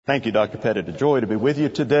Thank you, Dr. Pettit. A joy to be with you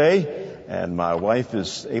today. And my wife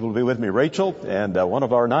is able to be with me, Rachel, and one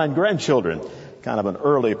of our 9 grandchildren, kind of an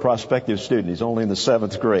early prospective student. He's only in the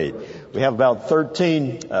 7th grade. We have about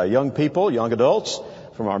 13 young people, young adults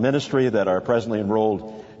from our ministry that are presently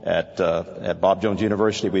enrolled at Bob Jones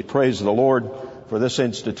University. We praise the Lord for this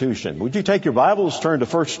institution. Would you take your Bibles, turn to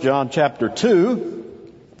 1 John chapter 2.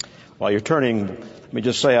 While you're turning, let me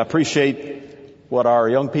just say I appreciate what our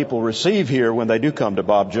young people receive here when they do come to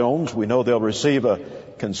Bob Jones. We know they'll receive a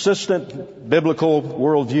consistent biblical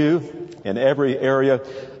worldview in every area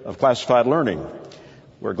of classified learning.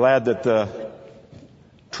 We're glad that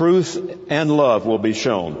truth and love will be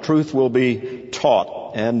shown. Truth will be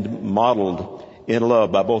taught and modeled in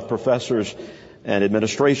love by both professors and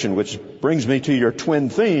administration, which brings me to your twin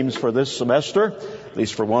themes for this semester, at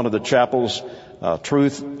least for one of the chapels,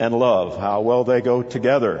 truth and love, how well they go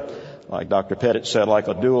together. Like Dr. Pettit said, like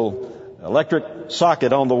a dual electric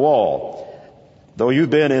socket on the wall. Though you've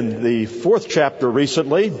been in the 4th chapter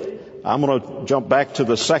recently, I'm going to jump back to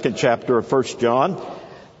the 2nd chapter of 1 John.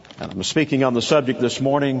 And I'm speaking on the subject this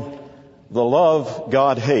morning, the love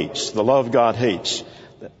God hates. The love God hates.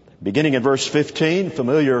 Beginning in verse 15,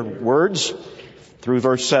 familiar words, through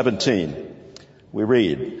verse 17. We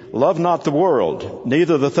read, "Love not the world,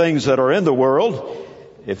 neither the things that are in the world.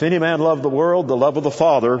 If any man love the world, the love of the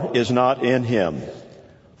Father is not in him.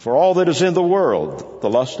 For all that is in the world,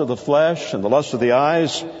 the lust of the flesh and the lust of the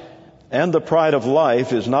eyes and the pride of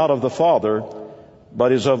life is not of the Father,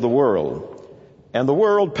 but is of the world. And the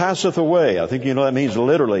world passeth away." I think you know that means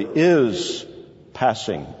literally is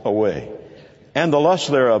passing away. "And the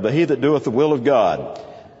lust thereof, but he that doeth the will of God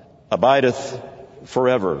abideth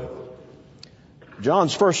forever."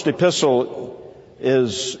 John's first epistle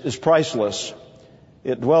is priceless.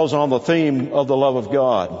 It dwells on the theme of the love of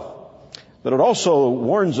God, but it also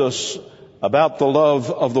warns us about the love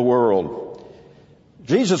of the world.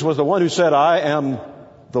 Jesus was the one who said, "I am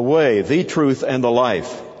the way, the truth, and the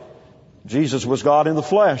life." Jesus was God in the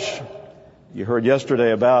flesh. You heard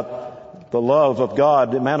yesterday about the love of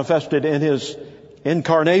God manifested in His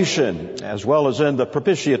incarnation, as well as in the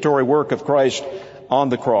propitiatory work of Christ on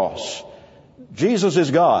the cross. Jesus is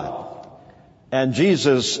God, and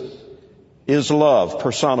Jesus is love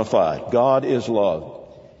personified. God is love.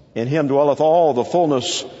 In Him dwelleth all the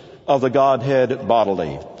fullness of the Godhead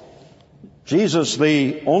bodily. Jesus,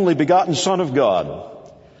 the only begotten Son of God,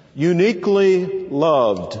 uniquely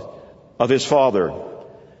loved of His Father.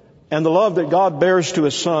 And the love that God bears to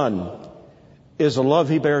His Son is the love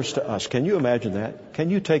He bears to us. Can you imagine that? Can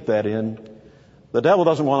you take that in? The devil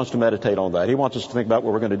doesn't want us to meditate on that. He wants us to think about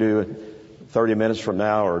what we're going to do 30 minutes from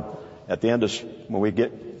now or at the end of when we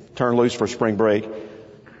turn loose for spring break.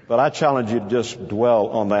 But I challenge you to just dwell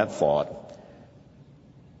on that thought.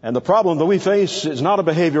 And the problem that we face is not a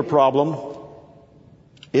behavior problem.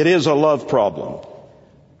 It is a love problem.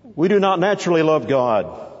 We do not naturally love God.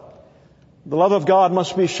 The love of God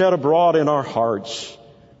must be shed abroad in our hearts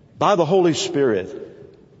by the Holy Spirit.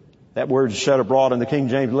 That word shed abroad in the King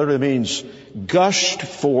James literally means gushed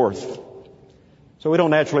forth. So we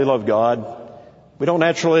don't naturally love God. We don't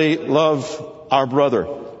naturally love our brother.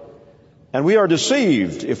 And we are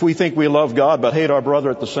deceived if we think we love God but hate our brother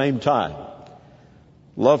at the same time.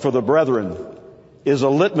 Love for the brethren is a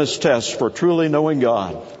litmus test for truly knowing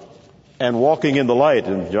God and walking in the light.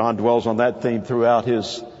 And John dwells on that theme throughout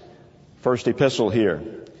his first epistle here.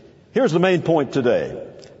 Here's the main point today.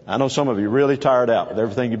 I know some of you are really tired out with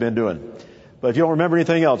everything you've been doing. But if you don't remember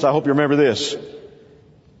anything else, I hope you remember this.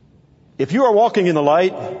 If you are walking in the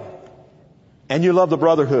light and you love the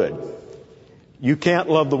brotherhood, you can't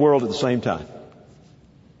love the world at the same time.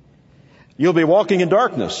 You'll be walking in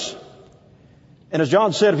darkness. And as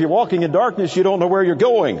John said, if you're walking in darkness, you don't know where you're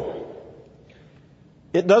going.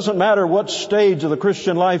 It doesn't matter what stage of the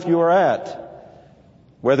Christian life you are at.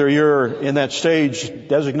 Whether you're in that stage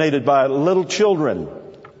designated by little children,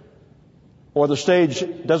 or the stage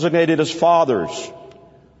designated as fathers,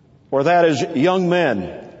 or that as young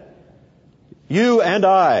men. You and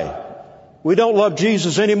I, we don't love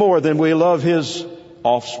Jesus any more than we love His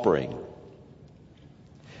offspring.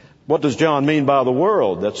 What does John mean by the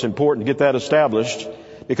world? That's important to get that established,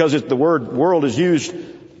 because the word world is used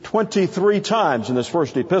 23 times in this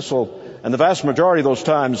first epistle, and the vast majority of those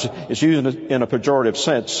times is used in a pejorative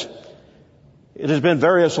sense. It has been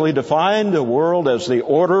variously defined, the world as the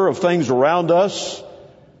order of things around us,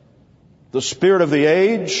 the spirit of the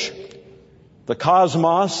age, the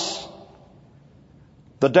cosmos,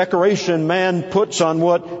 the decoration man puts on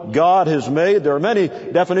what God has made. There are many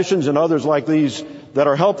definitions and others like these that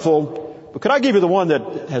are helpful. But could I give you the one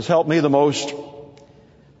that has helped me the most?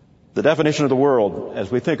 The definition of the world, as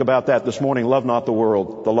we think about that this morning, love not the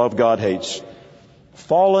world, the love God hates.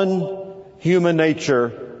 Fallen human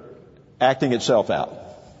nature acting itself out.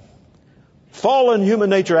 Fallen human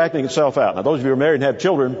nature acting itself out. Now, those of you who are married and have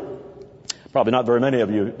children, probably not very many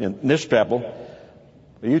of you in this chapel,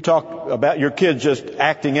 you talk about your kids just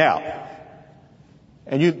acting out.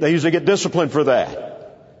 And they usually get disciplined for that.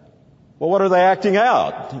 Well, what are they acting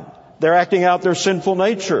out? They're acting out their sinful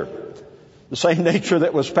nature. The same nature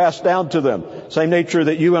that was passed down to them. Same nature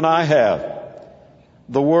that you and I have.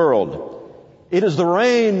 The world. It is the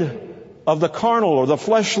reign of the carnal or the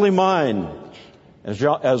fleshly mind. As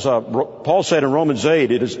Paul said in Romans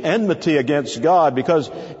 8, it is enmity against God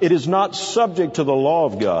because it is not subject to the law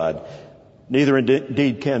of God. Neither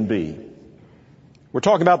indeed can be. We're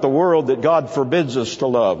talking about the world that God forbids us to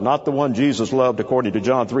love, not the one Jesus loved according to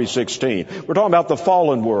John 3:16. We're talking about the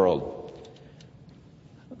fallen world.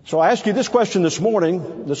 So I ask you this question this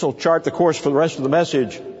morning. This will chart the course for the rest of the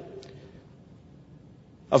message.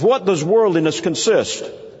 Of what does worldliness consist?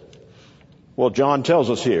 Well, John tells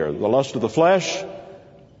us here, the lust of the flesh,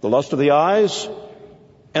 the lust of the eyes,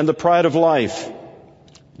 and the pride of life.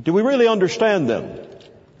 Do we really understand them?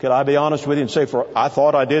 Could I be honest with you and say, I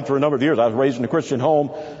thought I did for a number of years. I was raised in a Christian home,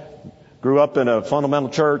 grew up in a fundamental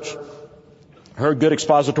church, heard good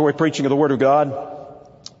expository preaching of the Word of God.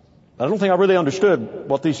 I don't think I really understood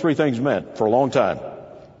what these three things meant for a long time.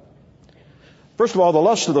 First of all, the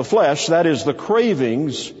lust of the flesh, that is the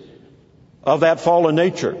cravings of that fallen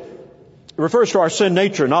nature. It refers to our sin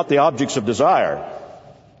nature, not the objects of desire.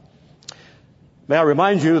 May I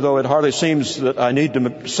remind you, though it hardly seems that I need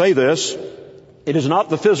to say this, it is not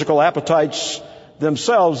the physical appetites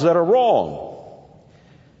themselves that are wrong.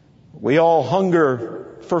 We all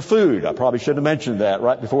hunger for food. I probably should have mentioned that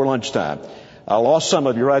right before lunchtime. I lost some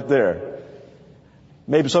of you right there.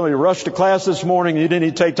 Maybe some of you rushed to class this morning and you didn't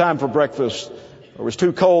even take time for breakfast. Or it was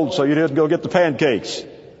too cold, so you didn't go get the pancakes.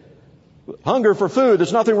 Hunger for food,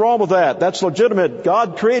 there's nothing wrong with that. That's legitimate.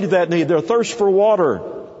 God created that need. Their thirst for water.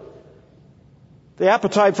 The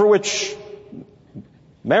appetite for which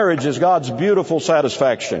marriage is God's beautiful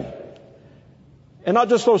satisfaction. And not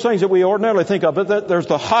just those things that we ordinarily think of, but there's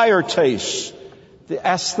the higher tastes, the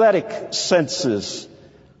aesthetic senses,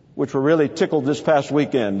 which were really tickled this past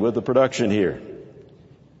weekend with the production here.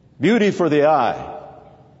 Beauty for the eye,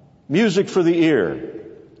 music for the ear.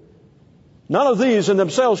 None of these in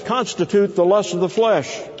themselves constitute the lust of the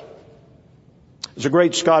flesh. There's a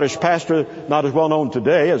great Scottish pastor, not as well known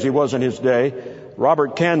today as he was in his day,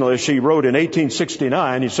 Robert Candlish. He wrote in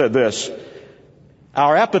 1869, he said this,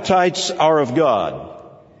 "Our appetites are of God,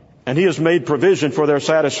 and He has made provision for their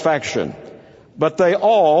satisfaction. But they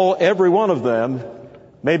all, every one of them,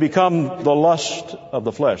 may become the lust of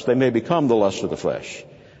the flesh." They may become the lust of the flesh.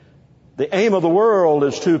 The aim of the world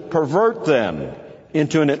is to pervert them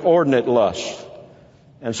into an inordinate lust.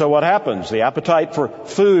 And so what happens? The appetite for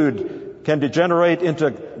food can degenerate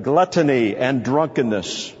into gluttony and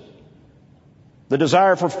drunkenness. The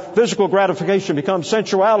desire for physical gratification becomes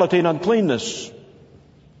sensuality and uncleanness.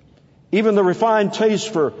 Even the refined taste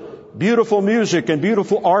for beautiful music and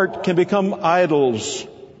beautiful art can become idols.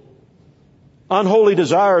 Unholy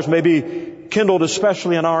desires may be kindled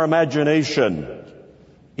especially in our imagination,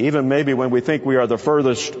 even maybe when we think we are the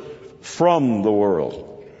furthest from the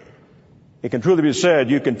world. It can truly be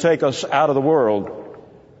said, you can take us out of the world,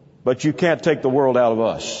 but you can't take the world out of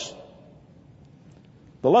us.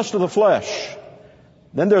 The lust of the flesh.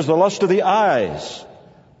 Then there's the lust of the eyes.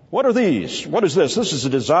 What are these? What is this? This is the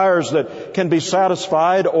desires that can be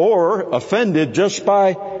satisfied or offended just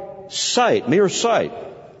by sight, mere sight.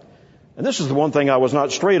 And this is the one thing I was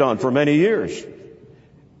not straight on for many years.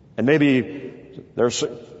 And maybe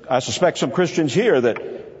I suspect some Christians here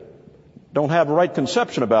that don't have a right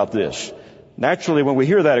conception about this. Naturally, when we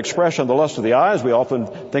hear that expression, the lust of the eyes, we often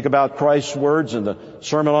think about Christ's words in the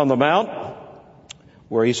Sermon on the Mount,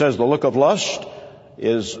 where He says the look of lust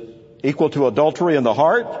is equal to adultery in the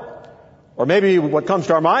heart. Or maybe what comes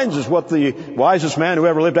to our minds is what the wisest man who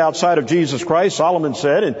ever lived outside of Jesus Christ, Solomon,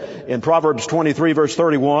 said in Proverbs 23 verse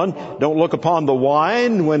 31, "Don't look upon the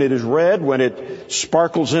wine when it is red, when it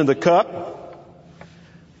sparkles in the cup."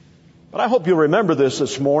 But I hope you'll remember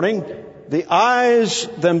this morning. The eyes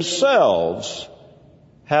themselves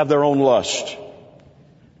have their own lust.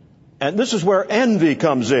 And this is where envy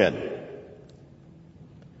comes in.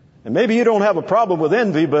 And maybe you don't have a problem with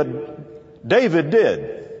envy, but David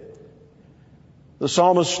did. The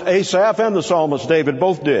psalmist Asaph and the psalmist David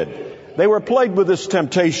both did. They were plagued with this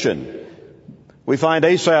temptation. We find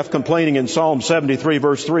Asaph complaining in Psalm 73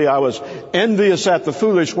 verse 3, "I was envious at the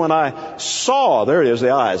foolish when I saw," there it is,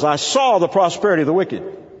 the eyes, "I saw the prosperity of the wicked."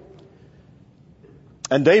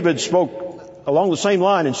 And David spoke along the same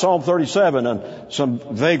line in Psalm 37 and some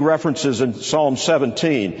vague references in Psalm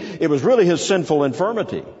 17. It was really his sinful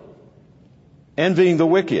infirmity, envying the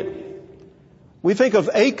wicked. We think of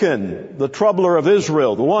Achan, the troubler of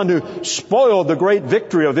Israel, the one who spoiled the great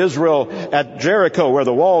victory of Israel at Jericho where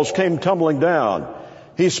the walls came tumbling down.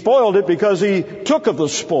 He spoiled it because he took of the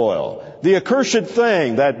spoil, the accursed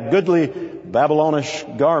thing, that goodly Babylonish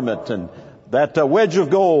garment and that wedge of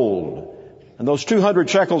gold and those 200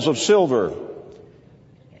 shekels of silver.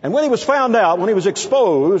 And when he was found out, when he was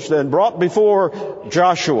exposed and brought before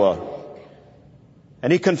Joshua,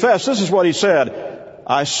 and he confessed, this is what he said,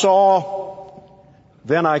 I saw,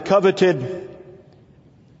 then I coveted,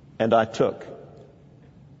 and I took.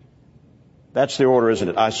 That's the order, isn't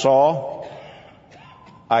it? I saw,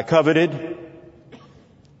 I coveted,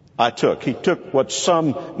 I took. He took what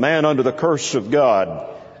some man under the curse of God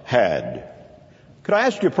had. Could I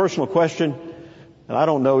ask you a personal question? And I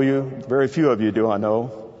don't know you. Very few of you do I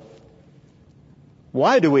know.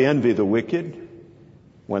 Why do we envy the wicked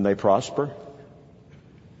when they prosper?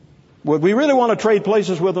 Would we really want to trade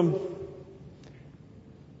places with them?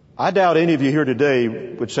 I doubt any of you here today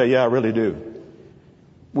would say, yeah, I really do.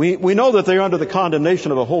 We know that they're under the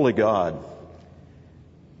condemnation of a holy God.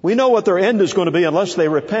 We know what their end is going to be unless they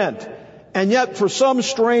repent. And yet, for some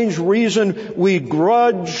strange reason, we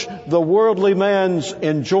grudge the worldly man's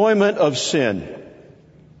enjoyment of sin.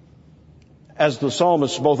 As the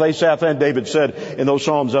psalmists, both Asaph and David said in those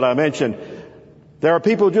psalms that I mentioned, there are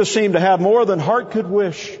people who just seem to have more than heart could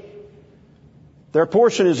wish. Their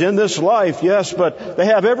portion is in this life, yes, but they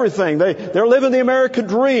have everything. They're living the American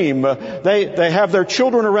dream. They have their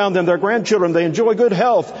children around them, their grandchildren. They enjoy good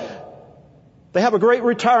health. They have a great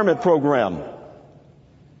retirement program.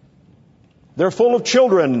 They're full of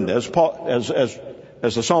children, as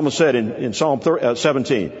the psalmist said in Psalm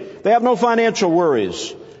 17. They have no financial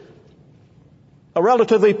worries. A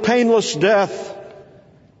relatively painless death.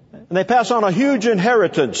 And they pass on a huge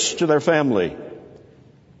inheritance to their family.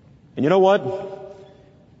 And you know what?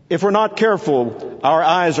 If we're not careful, our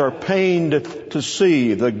eyes are pained to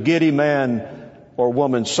see the giddy man or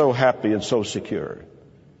woman so happy and so secure.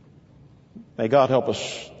 May God help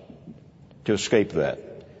us to escape that.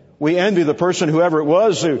 We envy the person, whoever it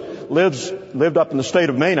was, who lived up in the state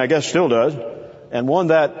of Maine, I guess still does, and won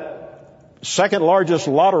that second largest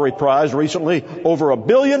lottery prize recently, over $1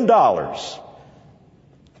 billion,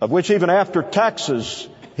 of which even after taxes,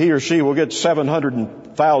 he or she will get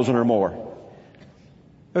 700,000 or more.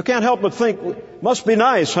 We can't help but think, must be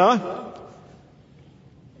nice, huh?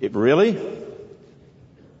 It really?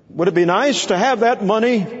 Would it be nice to have that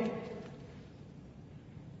money,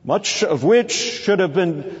 much of which should have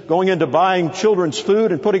been going into buying children's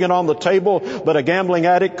food and putting it on the table, but a gambling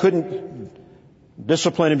addict couldn't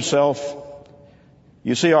discipline himself?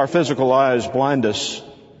 You see, our physical eyes blind us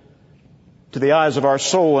to the eyes of our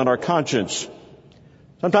soul and our conscience.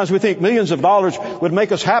 Sometimes we think millions of dollars would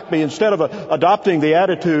make us happy instead of adopting the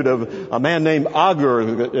attitude of a man named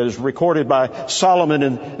Agur, as recorded by Solomon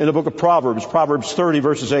in the book of Proverbs, Proverbs 30,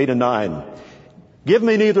 verses 8 and 9. Give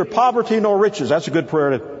me neither poverty nor riches. That's a good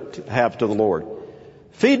prayer to have to the Lord.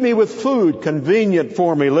 Feed me with food convenient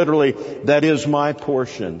for me, literally, that is my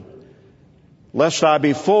portion. Lest I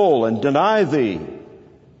be full and deny thee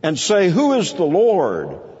and say, who is the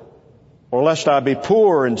Lord? Or lest I be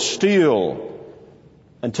poor and steal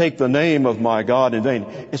and take the name of my God in vain.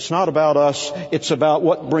 It's not about us. It's about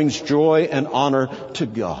what brings joy and honor to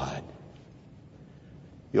God.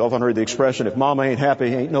 You often heard the expression, if mama ain't happy,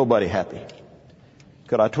 ain't nobody happy.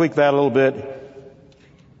 Could I tweak that a little bit?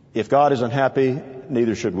 If God isn't happy,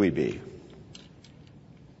 neither should we be.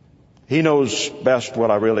 He knows best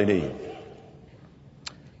what I really need.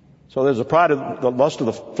 So there's the pride of the lust of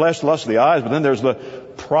the flesh, the lust of the eyes, but then there's the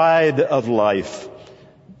pride of life.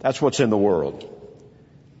 That's what's in the world.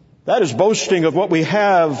 That is boasting of what we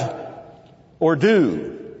have or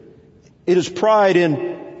do. It is pride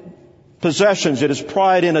in possessions. It is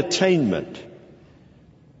pride in attainment.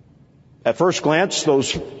 At first glance,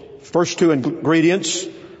 those first two ingredients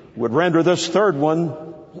would render this third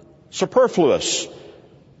one superfluous.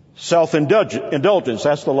 Self-indulgence,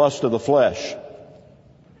 that's the lust of the flesh.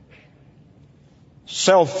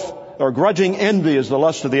 Grudging envy is the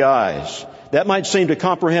lust of the eyes. That might seem to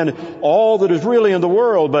comprehend all that is really in the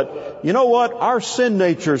world, but you know what? Our sin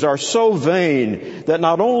natures are so vain that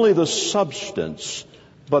not only the substance,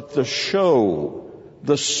 but the show,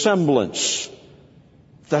 the semblance,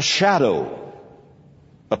 the shadow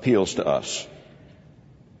appeals to us.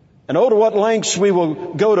 And oh, to what lengths we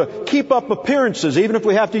will go to keep up appearances, even if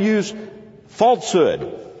we have to use falsehood.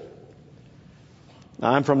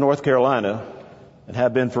 Now, I'm from North Carolina, and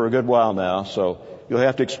have been for a good while now, so you'll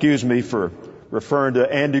have to excuse me for referring to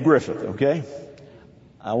Andy Griffith, okay?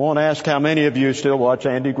 I won't ask how many of you still watch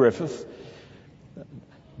Andy Griffith,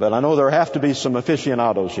 but I know there have to be some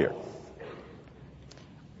aficionados here.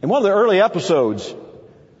 In one of the early episodes,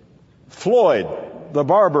 Floyd, the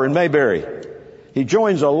barber in Mayberry, he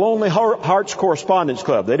joins a Lonely Hearts Correspondence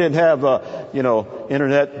Club. They didn't have,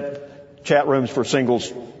 internet chat rooms for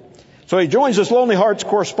singles. So he joins this Lonely Hearts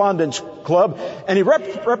Correspondence Club, and he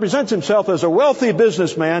represents himself as a wealthy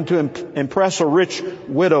businessman to impress a rich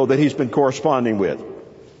widow that he's been corresponding with.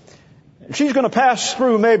 She's going to pass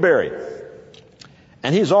through Mayberry.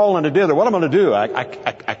 And he's all in a dither. What am I going to do?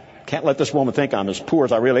 I can't let this woman think I'm as poor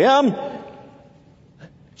as I really am.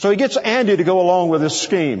 So he gets Andy to go along with this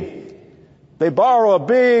scheme. They borrow a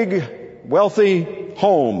big, wealthy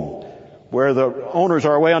home where the owners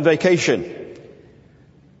are away on vacation.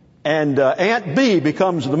 And Aunt Bee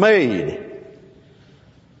becomes the maid.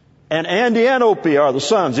 And Andy and Opie are the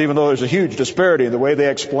sons, even though there's a huge disparity in the way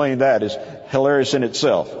they explain that is hilarious in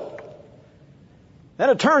itself.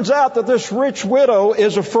 And it turns out that this rich widow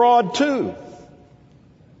is a fraud too.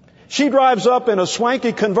 She drives up in a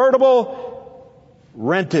swanky convertible,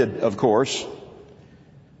 rented, of course.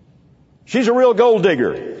 She's a real gold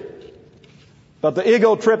digger. But the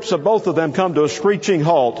ego trips of both of them come to a screeching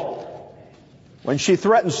halt when she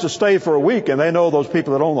threatens to stay for a week, and they know those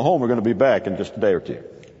people that own the home are going to be back in just a day or two.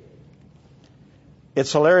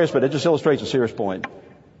 It's hilarious, but it just illustrates a serious point.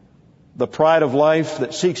 The pride of life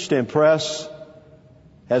that seeks to impress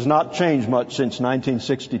has not changed much since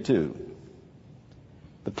 1962.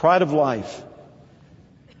 The pride of life.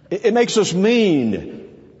 It makes us mean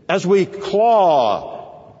as we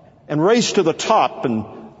claw and race to the top and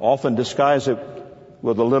often disguise it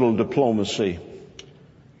with a little diplomacy.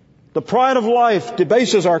 The pride of life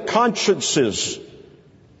debases our consciences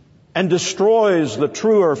and destroys the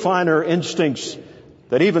truer, finer instincts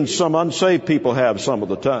that even some unsaved people have some of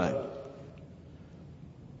the time.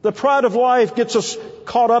 The pride of life gets us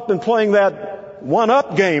caught up in playing that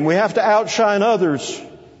one-up game. We have to outshine others.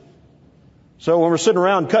 So when we're sitting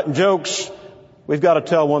around cutting jokes, we've got to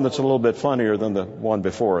tell one that's a little bit funnier than the one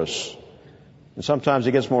before us. And sometimes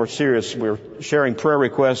it gets more serious. We're sharing prayer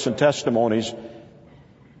requests and testimonies,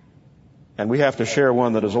 and we have to share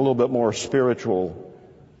one that is a little bit more spiritual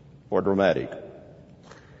or dramatic.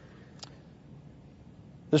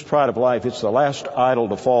 This pride of life, it's the last idol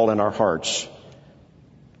to fall in our hearts.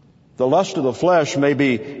 The lust of the flesh may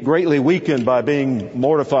be greatly weakened by being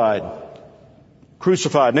mortified,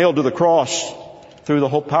 crucified, nailed to the cross through the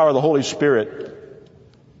whole power of the Holy Spirit.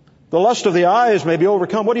 The lust of the eyes may be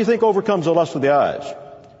overcome. What do you think overcomes the lust of the eyes?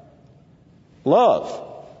 Love.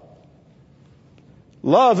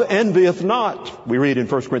 Love envieth not, we read in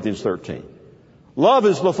 1 Corinthians 13. Love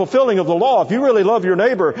is the fulfilling of the law. If you really love your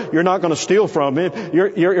neighbor, you're not going to steal from him.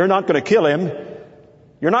 You're not going to kill him.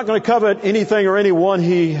 You're not going to covet anything or anyone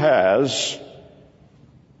he has.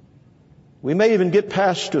 We may even get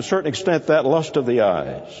past, to a certain extent, that lust of the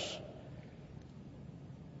eyes.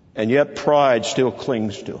 And yet pride still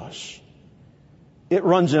clings to us. It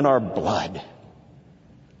runs in our blood.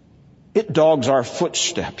 It dogs our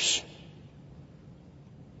footsteps.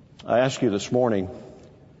 I ask you this morning,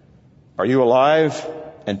 are you alive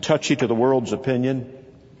and touchy to the world's opinion?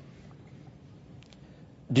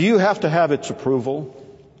 Do you have to have its approval?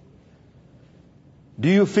 Do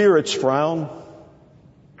you fear its frown?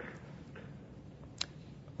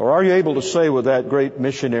 Or are you able to say with that great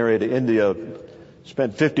missionary to India,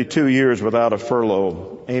 spent 52 years without a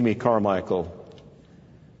furlough, Amy Carmichael,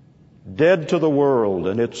 dead to the world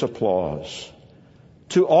and its applause,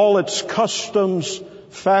 to all its customs,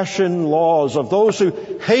 fashion, laws of those who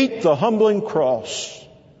hate the humbling cross,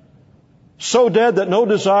 so dead that no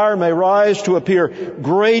desire may rise to appear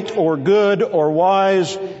great or good or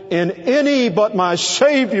wise in any but my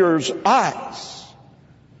Savior's eyes.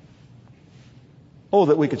 Oh,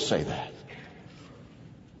 that we could say that.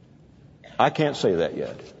 I can't say that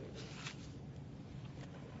yet.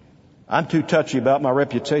 I'm too touchy about my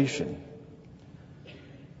reputation.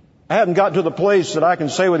 I haven't got to the place that I can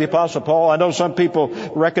say with the Apostle Paul, I know some people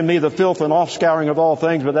reckon me the filth and offscouring of all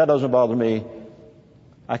things, but that doesn't bother me.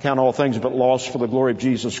 I count all things but loss for the glory of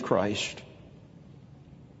Jesus Christ.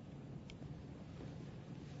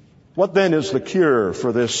 What then is the cure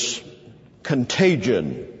for this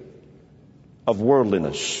contagion of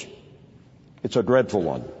worldliness? It's a dreadful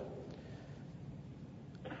one.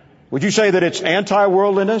 Would you say that it's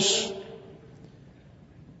anti-worldliness?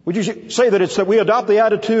 Would you say that it's that we adopt the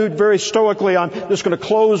attitude very stoically, I'm just going to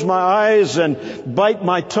close my eyes and bite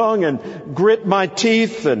my tongue and grit my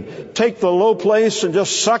teeth and take the low place and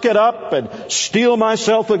just suck it up and steel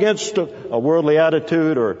myself against a worldly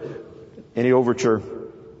attitude or any overture?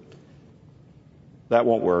 That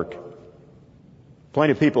won't work.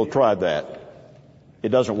 Plenty of people have tried that. It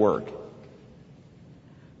doesn't work.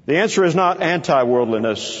 The answer is not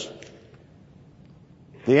anti-worldliness.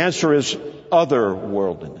 The answer is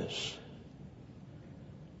otherworldliness.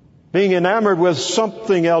 Being enamored with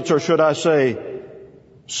something else, or should I say,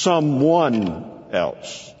 someone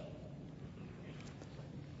else.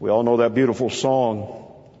 We all know that beautiful song.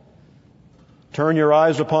 Turn your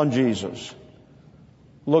eyes upon Jesus.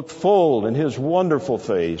 Look full in His wonderful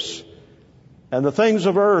face, and the things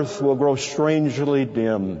of earth will grow strangely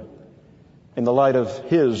dim in the light of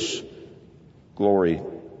His glory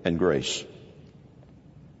and grace.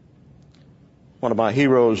 One of my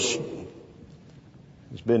heroes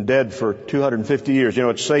has been dead for 250 years. You know,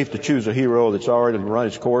 it's safe to choose a hero that's already run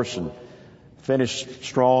his course and finished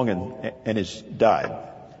strong and has died.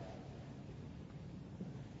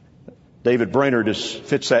 David Brainerd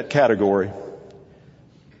fits that category.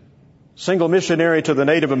 Single missionary to the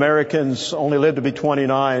Native Americans, only lived to be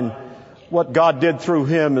 29. What God did through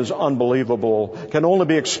him is unbelievable. Can only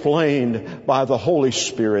be explained by the Holy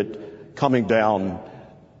Spirit coming down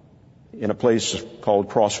in a place called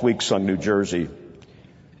Cross Weeksung, New Jersey.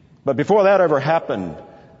 But before that ever happened,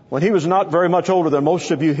 when he was not very much older than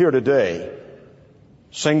most of you here today,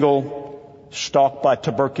 single, stalked by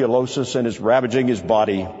tuberculosis and is ravaging his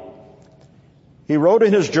body, he wrote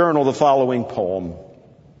in his journal the following poem.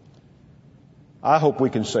 I hope we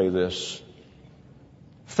can say this.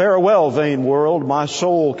 Farewell, vain world, my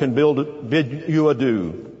soul can bid you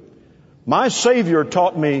adieu. My Savior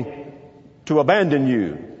taught me to abandon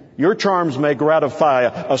you. Your charms may gratify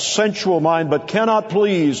a sensual mind, but cannot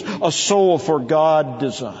please a soul for God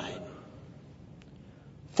designed.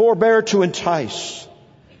 Forbear to entice.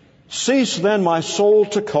 Cease then my soul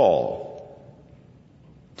to call.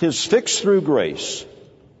 'Tis fixed through grace.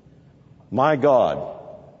 My God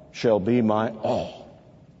shall be my all.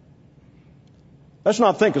 Let's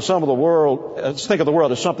not think of let's think of the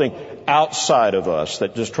world as something outside of us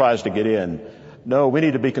that just tries to get in. No, we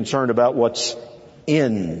need to be concerned about what's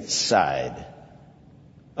inside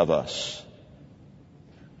of us.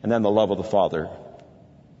 And then the love of the Father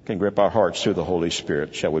can grip our hearts through the Holy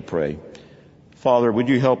Spirit. Shall we pray? Father, would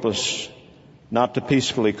you help us not to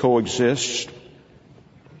peacefully coexist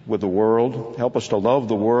with the world? Help us to love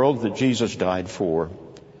the world that Jesus died for.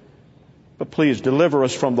 But please deliver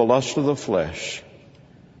us from the lust of the flesh,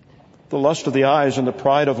 the lust of the eyes, and the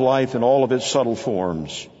pride of life in all of its subtle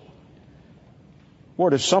forms.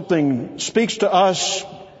 Lord, if something speaks to us,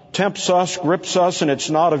 tempts us, grips us, and it's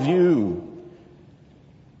not of you,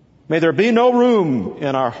 may there be no room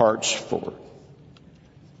in our hearts for it.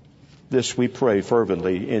 This we pray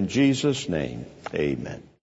fervently in Jesus' name. Amen.